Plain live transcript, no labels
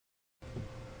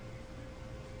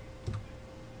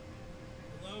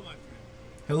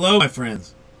Hello, my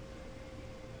friends.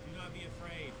 Do not be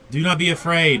afraid. Do not be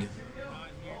afraid. I'm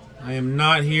not here I am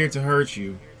not here to hurt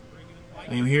you.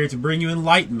 I am here to bring you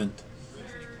enlightenment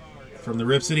from the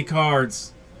Rip City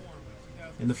Cards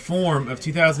in the form of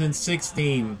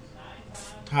 2016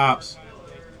 Topps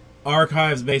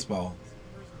Archives Baseball.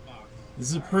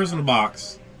 This is a personal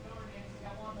box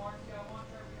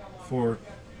for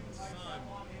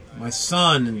my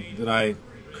son that I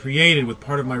created with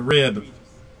part of my rib.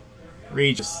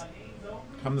 Regis,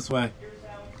 come this way.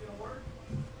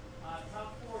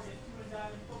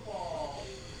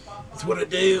 That's what I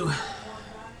do.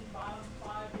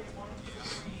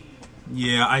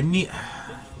 Yeah,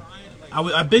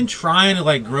 I've been trying to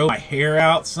like grow my hair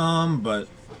out some, but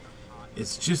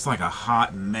it's just like a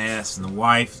hot mess, and the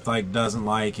wife like doesn't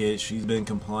like it. She's been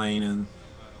complaining,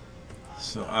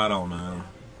 so I don't know.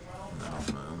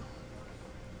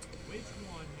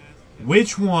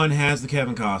 Which one has the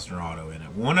Kevin Costner auto in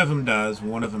it? One of them does,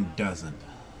 one of them doesn't.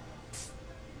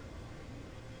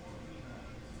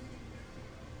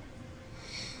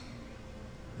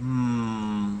 I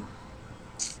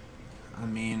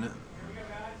mean,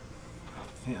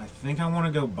 I think I want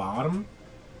to go bottom.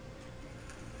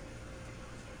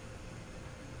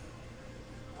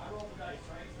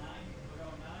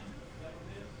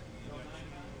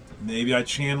 Maybe I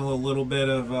channel a little bit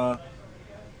of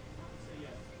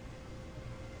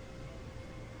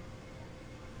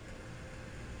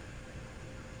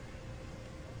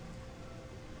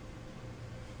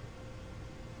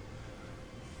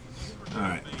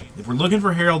Alright, if we're looking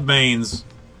for Harold Baines,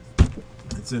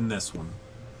 it's in this one.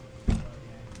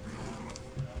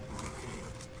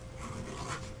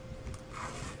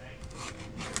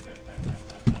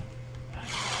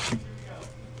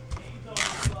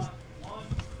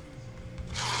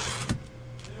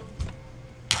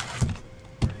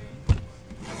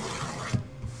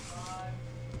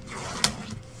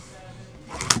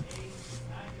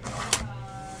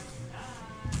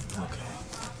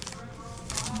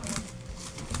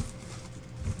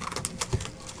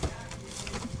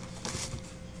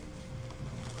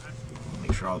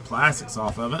 All the plastics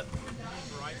off of it.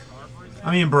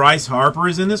 I mean, Bryce Harper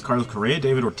is in this. Carlos Correa,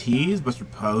 David Ortiz, Buster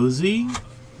Posey,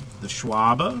 the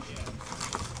Schwaba.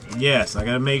 Yes, I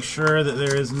got to make sure that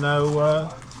there is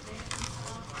no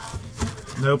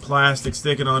plastic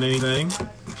sticking on anything.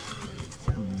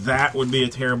 That would be a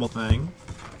terrible thing.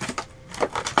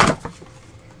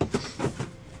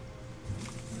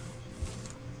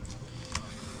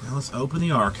 Now let's open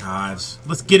the archives.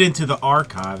 Let's get into the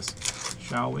archives,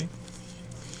 shall we?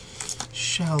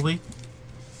 Shall we?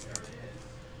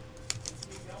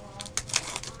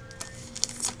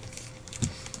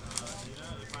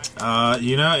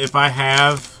 You know, if I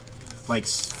have like,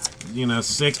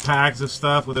 6 packs of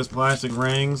stuff with those plastic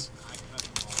rings,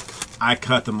 I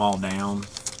cut them all down.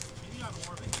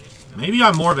 Maybe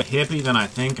I'm more of a hippie than I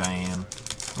think I am,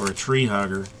 or a tree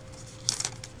hugger.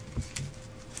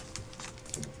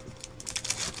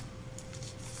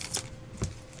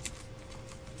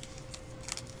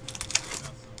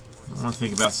 I want to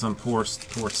think about some poor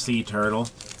sea turtle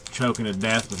choking to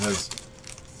death because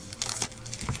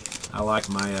I like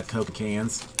my Coke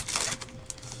cans.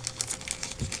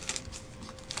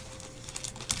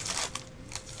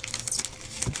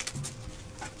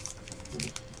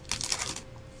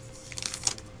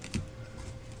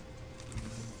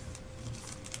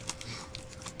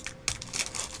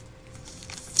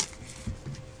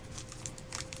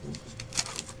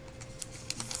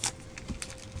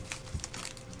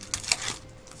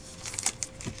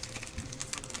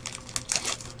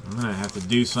 I'm gonna have to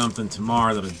do something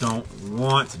tomorrow that I don't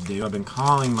want to do. I've been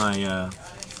calling my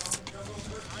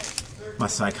my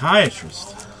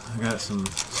psychiatrist. I got some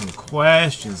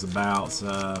questions about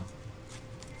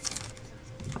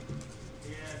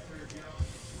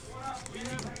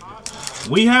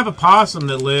we have a possum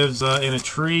that lives in a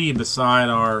tree beside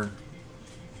our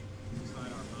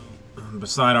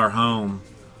home.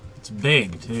 It's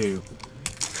big too.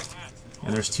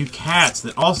 And there's 2 cats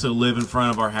that also live in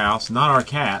front of our house. Not our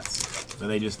cats, but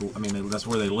they just, I mean, that's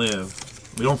where they live.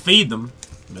 We don't feed them,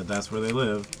 but that's where they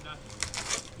live.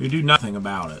 We do nothing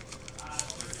about it.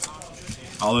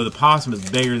 Although the possum is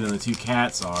bigger than the 2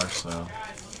 cats are, so.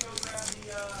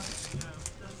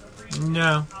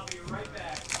 No.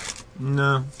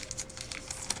 No.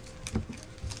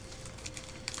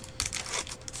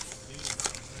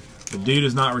 The dude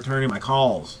is not returning my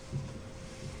calls.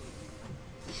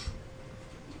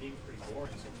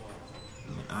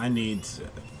 I'm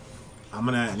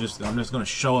just gonna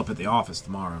show up at the office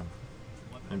tomorrow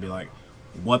and be like,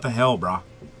 what the hell, brah?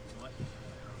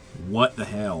 What the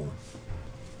hell?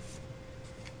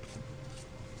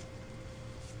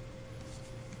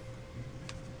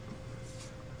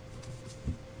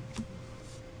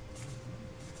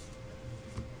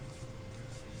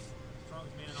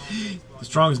 The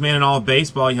strongest man in all of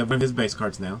baseball. You have one of his base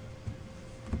cards now.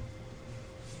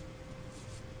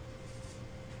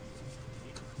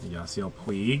 Yasiel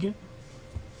Puig.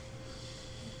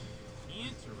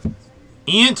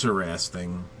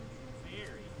 Interesting.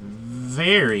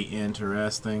 Very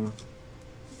interesting.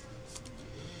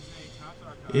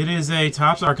 It is a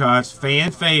Topps Archives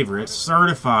fan favorite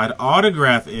certified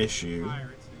autograph issue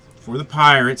for the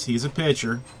Pirates. He's a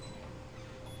pitcher.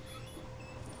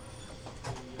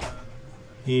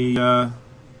 He's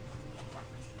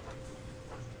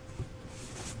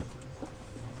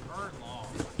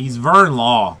Vern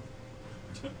Law.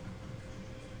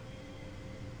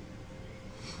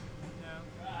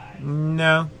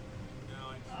 No.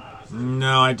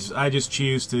 No, I just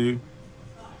choose to.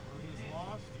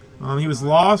 He was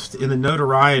lost in the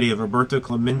notoriety of Roberto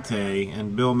Clemente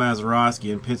and Bill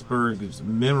Mazeroski in Pittsburgh's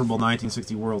memorable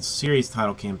 1960 World Series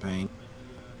title campaign.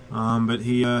 But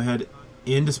he had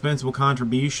indispensable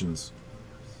contributions.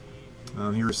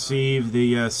 He received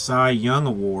the Cy Young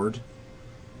Award,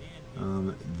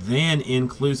 then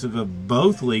inclusive of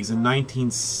both leagues in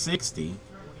 1960,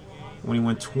 when he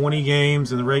won 20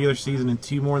 games in the regular season and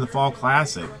 2 more in the Fall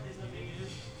Classic.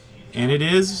 And it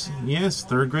is, yes,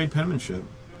 third-grade penmanship.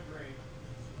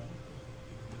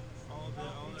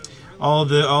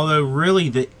 Although really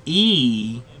the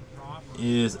E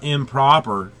is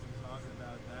improper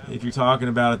if you're talking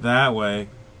about it that way.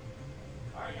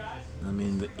 I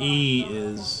mean, the E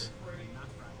is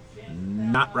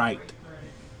not right.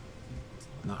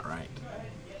 Not right.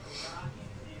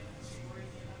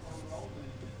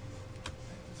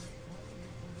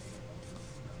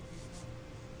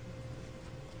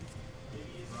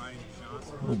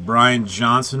 Little Brian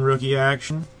Johnson rookie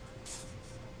action.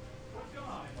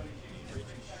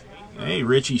 Hey,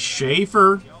 Richie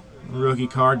Schaefer rookie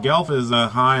card. Gelf is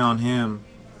high on him.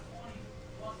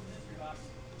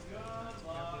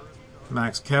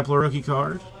 Max Kepler rookie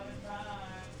card.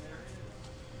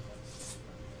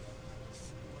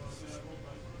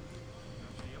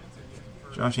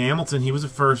 Josh Hamilton, he was a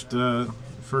first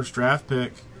draft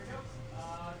pick.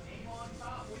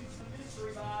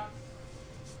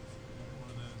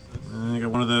 I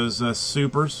got one of those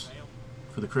supers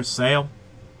for the Chris Sale.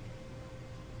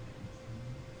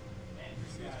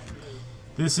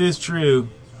 This is true,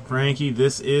 Frankie.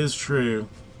 This is true.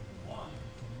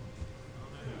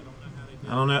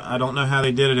 I don't know how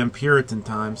they did it in Puritan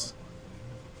times.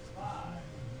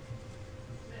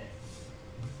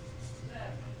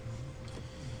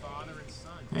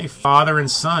 Hey, father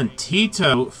and son,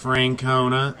 Tito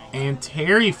Francona and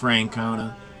Terry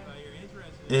Francona.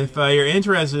 If you're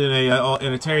interested in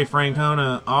a Terry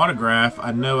Francona autograph,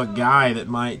 I know a guy that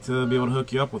might be able to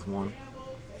hook you up with one.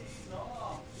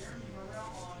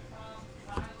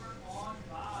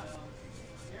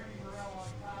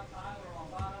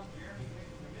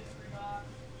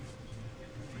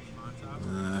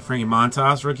 Frankie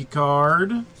Montas rookie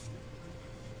card.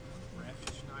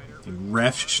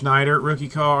 Ref Schneider rookie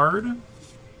card.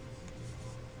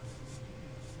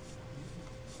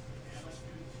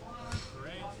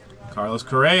 Carlos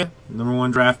Correa,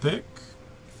 #1 draft pick.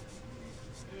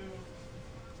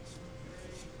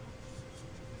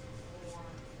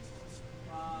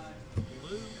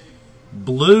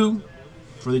 Blue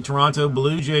for the Toronto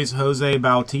Blue Jays, Jose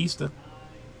Bautista.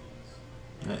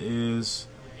 That is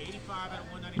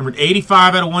numbered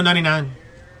 85 out of 199.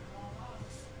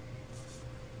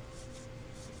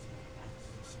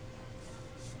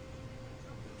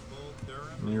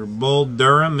 Your Bull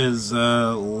Durham is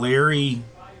Larry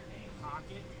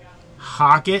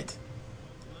Hockett.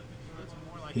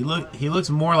 He looks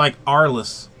more like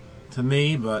Arliss to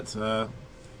me, but I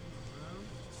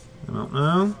don't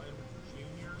know.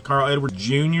 Carl Edwards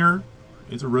Jr.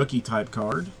 is a rookie type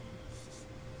card.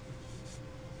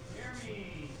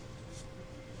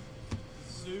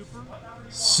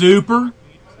 Super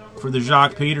for the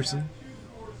Jacques Peterson.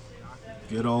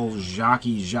 Good old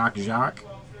Jacques.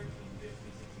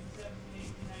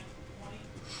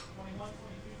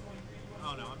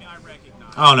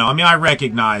 Oh no, I mean I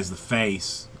recognize the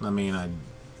face. I mean I.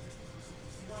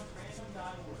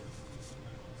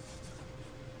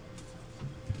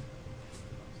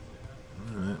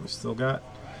 All right, we still got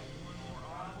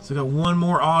one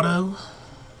more auto.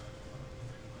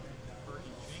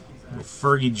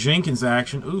 Fergie Jenkins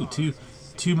action. Ooh,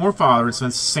 two more father and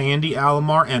son, Sandy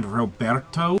Alomar and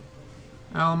Roberto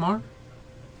Alomar.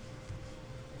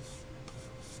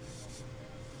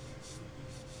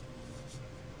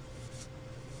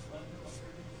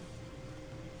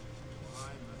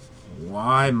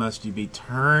 Why must you be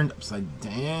turned upside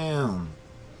down?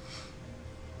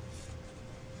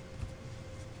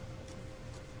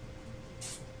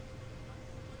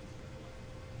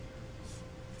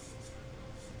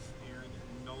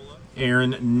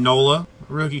 Aaron Nola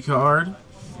rookie card.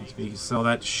 You can sell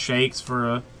that shakes for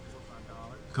a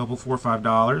couple, $4 or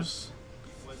 $5.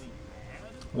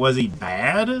 Was he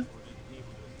bad?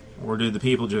 Or did the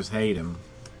people just hate him?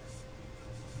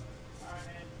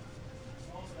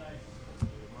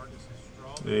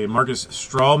 A Marcus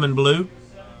Strawman blue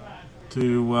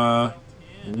to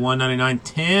 199,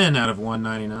 10 out of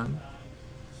 199.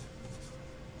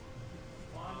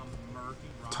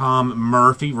 Tom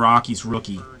Murphy, Rockies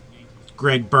rookie.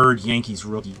 Greg Bird, Yankees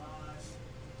rookie.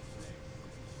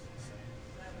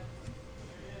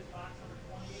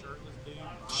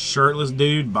 Shirtless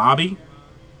dude, Bobby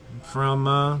from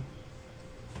the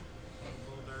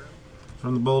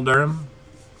Bull Durham.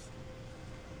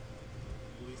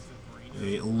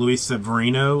 A Luis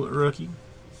Severino rookie.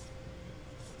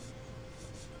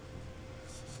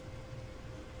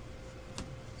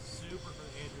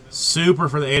 Super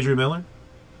for the Andrew Miller.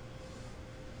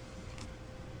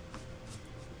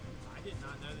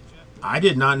 I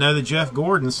did not know that Jeff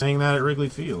Gordon sang that at Wrigley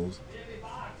Field.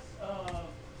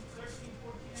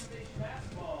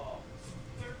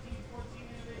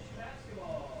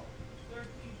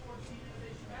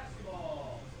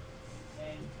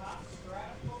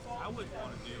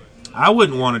 I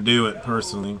wouldn't want to do it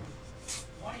personally.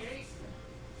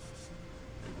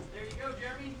 There you go,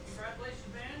 Jeremy. Congratulations,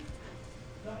 man.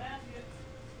 So happy.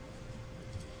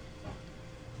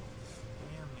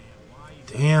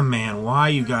 Damn, man, why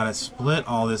you gotta split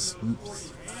all this,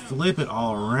 flip it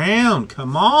all around?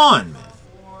 Come on, man.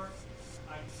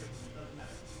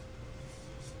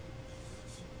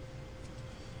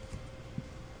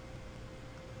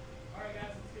 Alright, guys,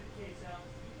 let's get the case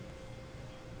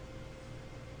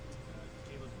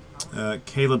out.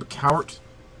 Caleb Cowart,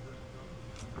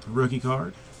 rookie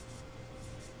card.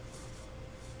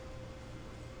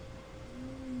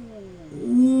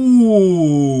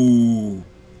 Ooh.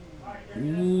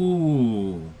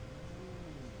 Ooh.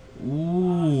 Ooh.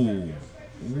 Ooh.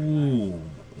 Ooh.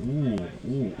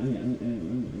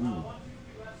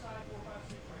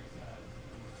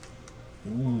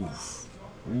 Oof.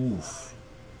 Oof.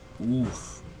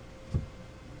 Oof.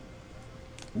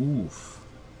 Oof.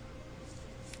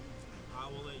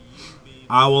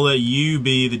 I will let you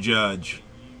be the judge.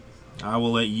 I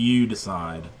will let you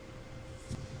decide.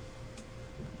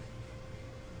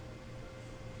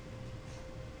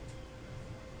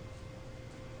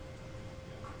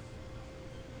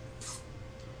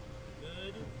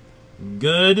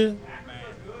 Good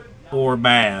or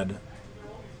bad?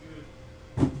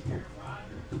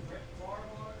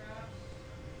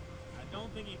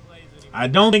 I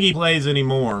don't think he plays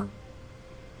anymore.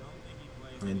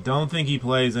 I don't think he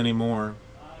plays anymore.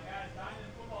 Guys, Diamond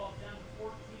football is down to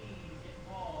 14. Get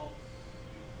involved.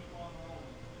 Keep on rolling.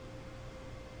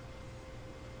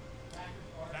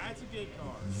 That's a good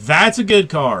card. That's a good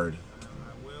card.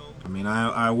 I mean,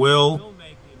 I will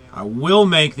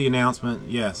make the announcement.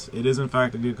 Yes, it is in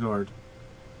fact a good card.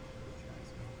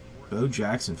 Bo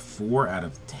Jackson, 4 out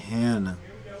of 10.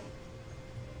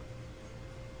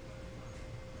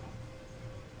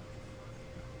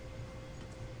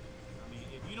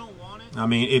 I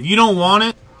mean, if you don't want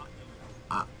it,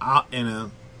 I'll get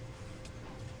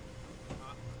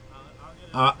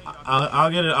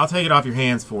it. I'll take it off your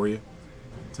hands for you.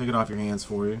 Take it off your hands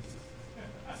for you.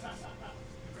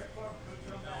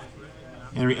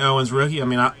 Henry Owens rookie. I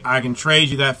mean, I can trade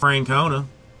you that Francona.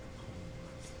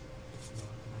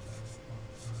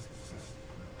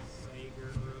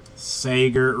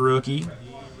 Sager rookie.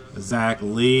 Zach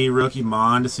Lee rookie.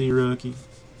 Mondesi rookie.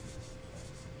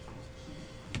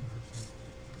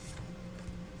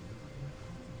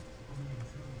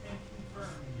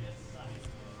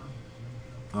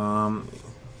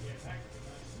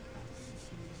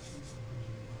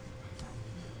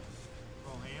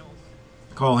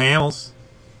 Cole Hamels.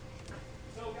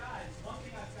 So, guys, one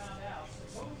thing I found out,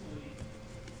 supposedly,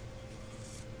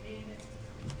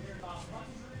 there's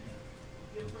 100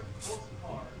 different book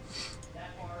cards that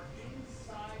are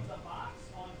inside the box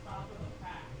on top of the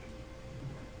pack.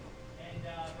 And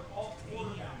they're all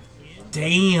quarterbacks.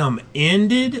 Damn,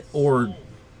 ended or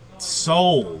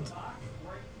sold? The box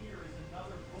right here is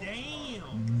another book.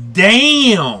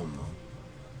 Damn.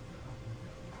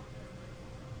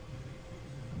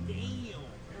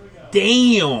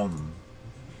 Damn.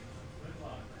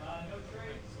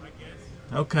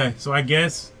 Okay, so I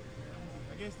guess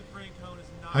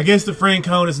the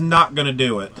Francona is not going to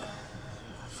do it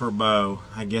for Bo.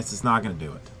 I guess it's not going to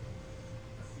do it.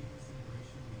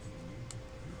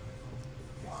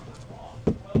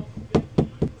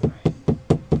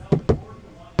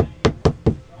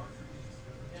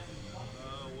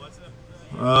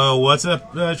 Oh, what's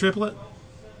up, triplet?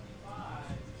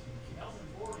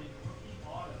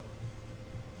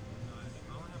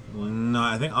 one? No,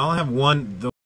 I think I only have one. The